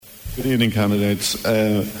Good evening, candidates.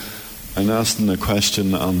 I'm asking a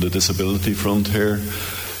question on the disability front here.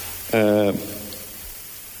 I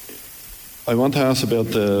want to ask about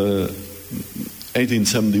the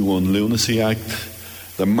 1871 Lunacy Act,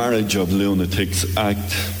 the Marriage of Lunatics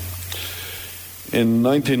Act. In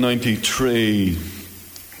 1993,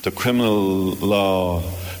 the Criminal Law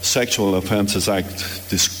Sexual Offences Act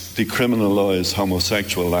decriminalised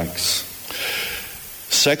homosexual acts.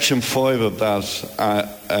 Section 5 of that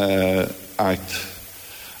act,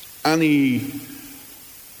 any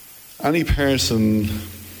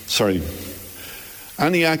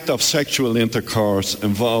act of sexual intercourse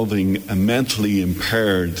involving a mentally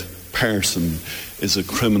impaired person is a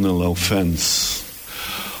criminal offence.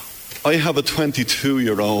 I have a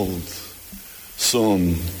 22-year-old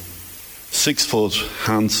son, 6 foot,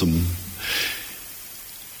 handsome.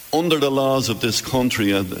 Under the laws of this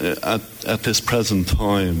country at this present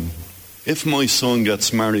time, if my son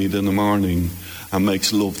gets married in the morning and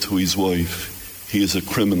makes love to his wife, he is a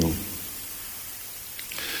criminal.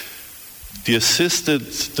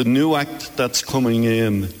 The new act that's coming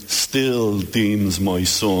in still deems my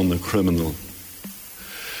son a criminal.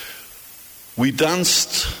 We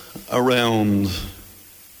danced around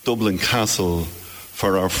Dublin Castle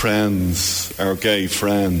for our friends, our gay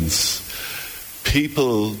friends.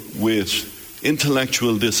 People with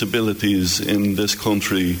intellectual disabilities in this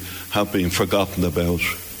country have been forgotten about.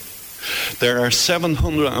 There are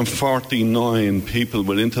 749 people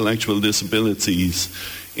with intellectual disabilities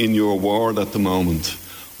in your ward at the moment.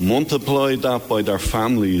 Multiply that by their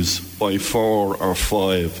families by 4 or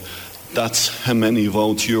 5. That's how many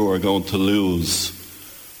votes you are going to lose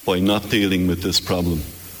by not dealing with this problem.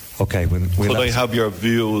 Okay, could I have your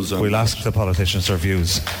views? We'll ask the politicians their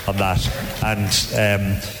views on that. And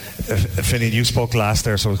Finian, you spoke last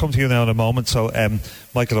there, so we'll come to you now in a moment. So,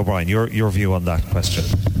 Michael O'Brien, your view on that question.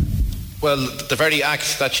 Well, the very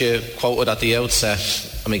act that you quoted at the outset,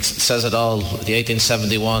 says it all. The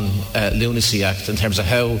 1871 Lunacy Act, in terms of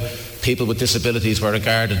how people with disabilities were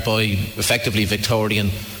regarded by effectively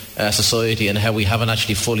Victorian society, and how we haven't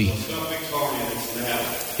actually fully.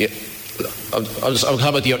 I'll talk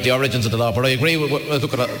about the origins of the law, but I agree with,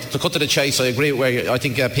 to cut to the chase, I agree where I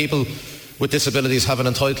think people with disabilities have an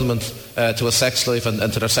entitlement to a sex life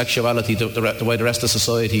and to their sexuality the way the rest of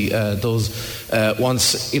society does.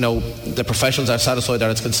 Once the professions are satisfied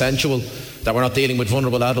that it's consensual, that we're not dealing with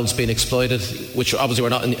vulnerable adults being exploited, which obviously we're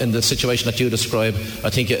not in the situation that you describe, I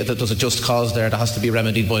think that there's a just cause there that has to be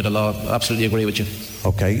remedied by the law. I absolutely agree with you.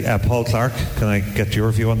 Okay, Paul Clark, can I get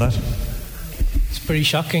your view on that? It's pretty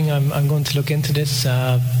shocking. I'm going to look into this.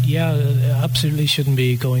 Absolutely shouldn't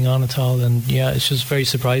be going on at all. And it's just very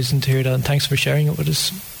surprising to hear that. And thanks for sharing it with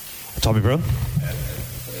us. Tommy Brown?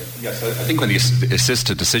 Yes, I think when the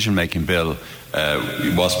assisted decision-making bill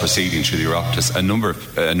was proceeding through the Oireachtas, a number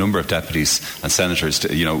of deputies and senators,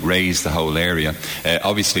 raised the whole area.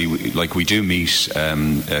 Obviously, we do meet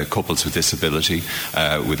couples with disability,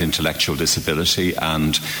 with intellectual disability,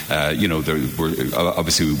 and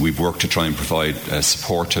obviously we've worked to try and provide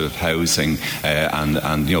supportive housing and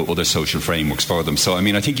other social frameworks for them. So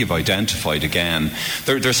I think you've identified again.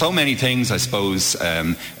 There's so many things. I suppose.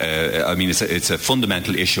 It's a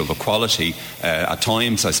fundamental issue of equality. At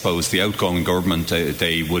times, I suppose the outgoing government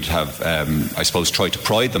they would have, tried to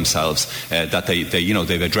pride themselves that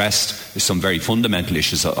they've addressed some very fundamental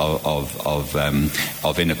issues of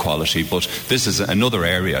inequality. But this is another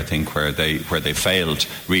area, I think, where they failed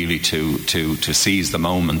really to seize the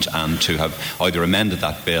moment and to have either amended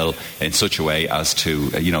that bill in such a way as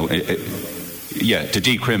to to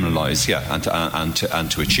decriminalise,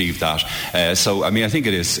 and to achieve that. I think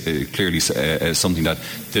it is clearly something that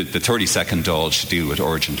the 32nd Dáil should deal with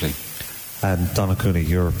urgently. And Donna Cooney,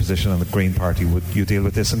 your position on the Green Party, would you deal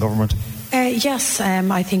with this in government? Yes,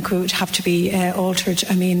 I think it would have to be altered.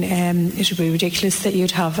 It would be ridiculous that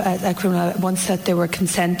you'd have a criminal once they were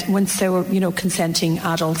consenting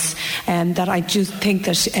adults. That I do think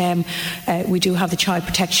that we do have the child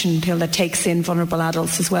protection bill that takes in vulnerable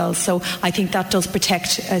adults as well. So I think that does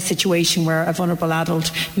protect a situation where a vulnerable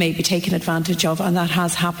adult may be taken advantage of, and that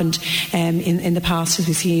has happened in the past, as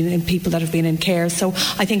we've seen in people that have been in care. So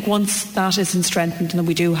I think once that isn't strengthened and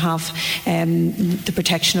we do have the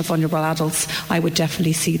protection of vulnerable adults, I would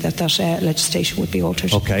definitely see that legislation would be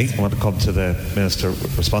altered. Okay, I want to come to the Minister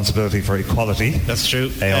with responsibility for equality. That's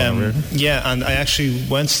true. And I actually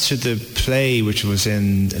went to the play which was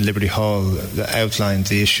in Liberty Hall that outlined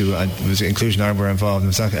the issue. It was Inclusion Ireland were involved. It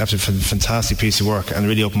was an absolutely fantastic piece of work and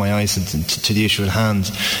really opened my eyes to the issue at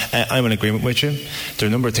hand. I'm in agreement with you. There are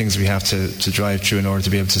a number of things we have to drive through in order to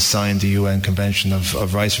be able to sign the UN Convention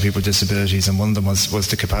of Rights for People with Disabilities disabilities, and one of them was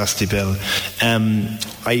the capacity bill.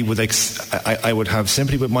 I would have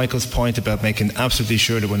sympathy with Michael's point about making absolutely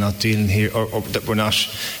sure that we're not dealing here, or that we're not,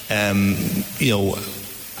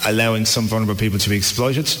 allowing some vulnerable people to be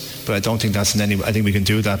exploited, but I don't think that's in any. I think we can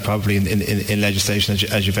do that probably in legislation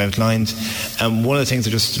as you've outlined. One of the things,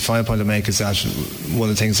 just a final point to make, is that one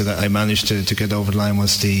of the things that I managed to get over the line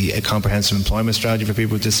was the comprehensive employment strategy for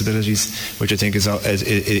people with disabilities, which I think is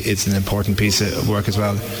it's an important piece of work as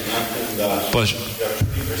well. But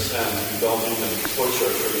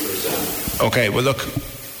okay, well look,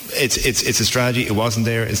 it's a strategy. It wasn't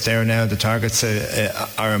there. It's there now. The targets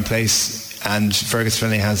are in place. And Fergus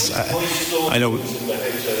Finlay has. I know.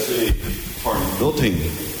 For nothing.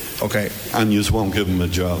 Okay. And you just won't give them a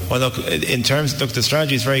job. Well, look, the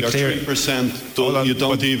strategy is very clear. 3%, you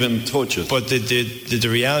don't even touch it. But the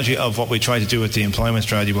reality of what we tried to do with the employment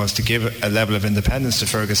strategy was to give a level of independence to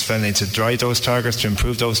Fergus Finlay to drive those targets, to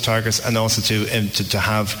improve those targets, and also to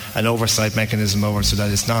have an oversight mechanism over, so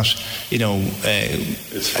that it's not,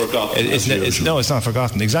 it's forgotten. It's not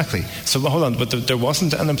forgotten, exactly. So hold on, but there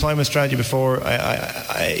wasn't an employment strategy before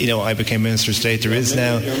I became Minister of State. There is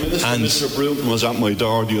now. Your Minister, Mr. Bruton, was at my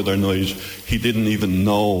door the other night. He didn't even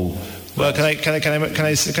know. Well, can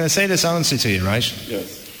I say this honestly to you, right?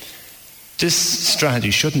 Yes. This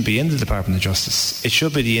strategy shouldn't be in the Department of Justice. It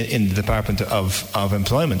should be in the Department of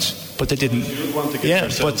Employment. But they didn't. You want to get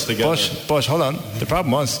yourselves together. But hold on. The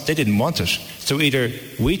problem was they didn't want it. So either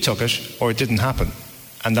we took it or it didn't happen,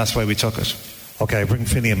 and that's why we took it. Okay, bring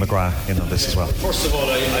Finney and McGrath in on this as well. First of all,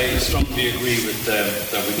 I strongly agree with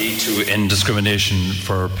that we need to end discrimination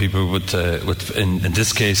for people with in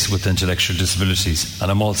this case, with intellectual disabilities. And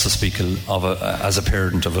I'm also speaking as a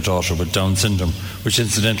parent of a daughter with Down syndrome, which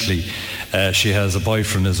incidentally, she has a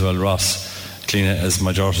boyfriend as well, Ross. Clina, as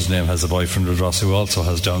my daughter's name, has a boyfriend with Ross who also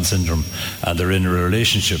has Down syndrome, and they're in a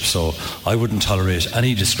relationship. So I wouldn't tolerate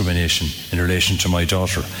any discrimination in relation to my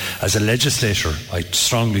daughter. As a legislator, I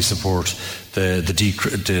strongly support the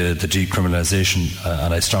decriminalisation,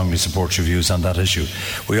 and I strongly support your views on that issue.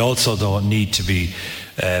 We also, though, need to be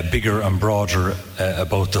bigger and broader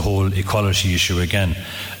about the whole equality issue again.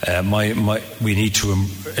 We need to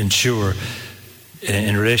ensure,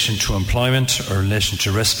 in relation to employment or in relation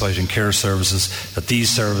to respite and care services, that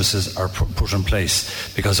these services are put in place.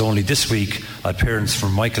 Because only this week I had parents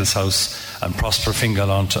from Michael's house and Prosper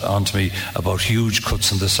Fingal onto me about huge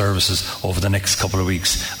cuts in the services over the next couple of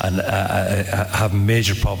weeks, and have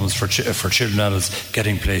major problems for children and adults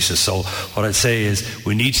getting places. So what I'd say is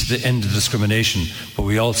we need to end the discrimination, but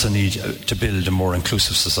we also need to build a more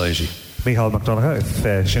inclusive society. Micheál McDonagh, if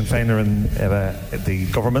Sinn Féin are in the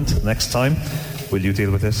government next time, will you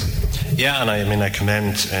deal with this? Yeah, and I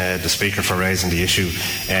commend the Speaker for raising the issue.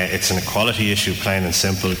 It's an equality issue, plain and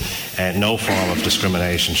simple. No form of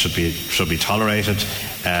discrimination should be tolerated,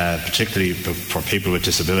 particularly for people with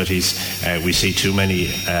disabilities. We see too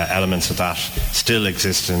many elements of that still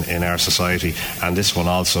exist in our society, and this one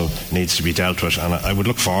also needs to be dealt with. And I would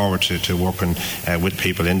look forward to working with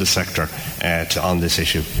people in the sector on this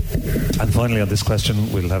issue. And finally, on this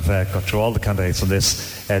question, we'll have got through all the candidates on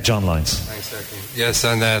this. John Lyons. Thanks, Declan. Yes,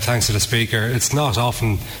 and thanks to the Speaker. It's not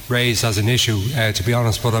often raised as an issue, to be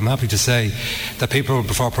honest, but I'm happy to say that People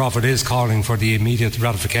Before Profit is calling for the immediate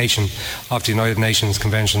ratification of the United Nations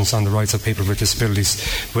Conventions on the Rights of People with Disabilities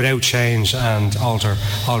without change, and alter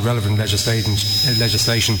all relevant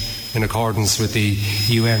legislation in accordance with the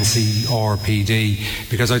UNCRPD,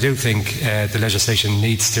 because I do think the legislation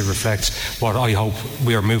needs to reflect what I hope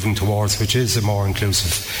we are moving towards, which is a more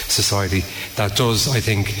inclusive society that does, I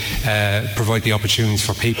think, provide the opportunities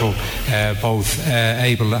for people, both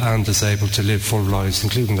able and disabled, to live full lives,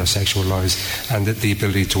 including their sexual lives, and the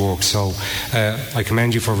ability to work. So I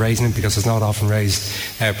commend you for raising it, because it's not often raised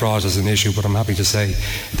broad as an issue, but I'm happy to say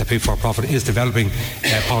that People for Profit is developing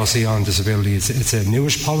policy on disability. It's a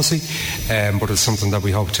newish policy, but it's something that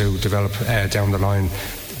we hope to develop down the line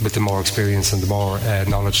with the more experience and the more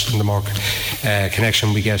knowledge and the more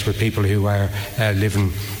connection we get with people who are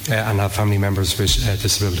living and have family members with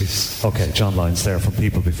disabilities. Okay, John Lyons there from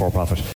People Before Profit.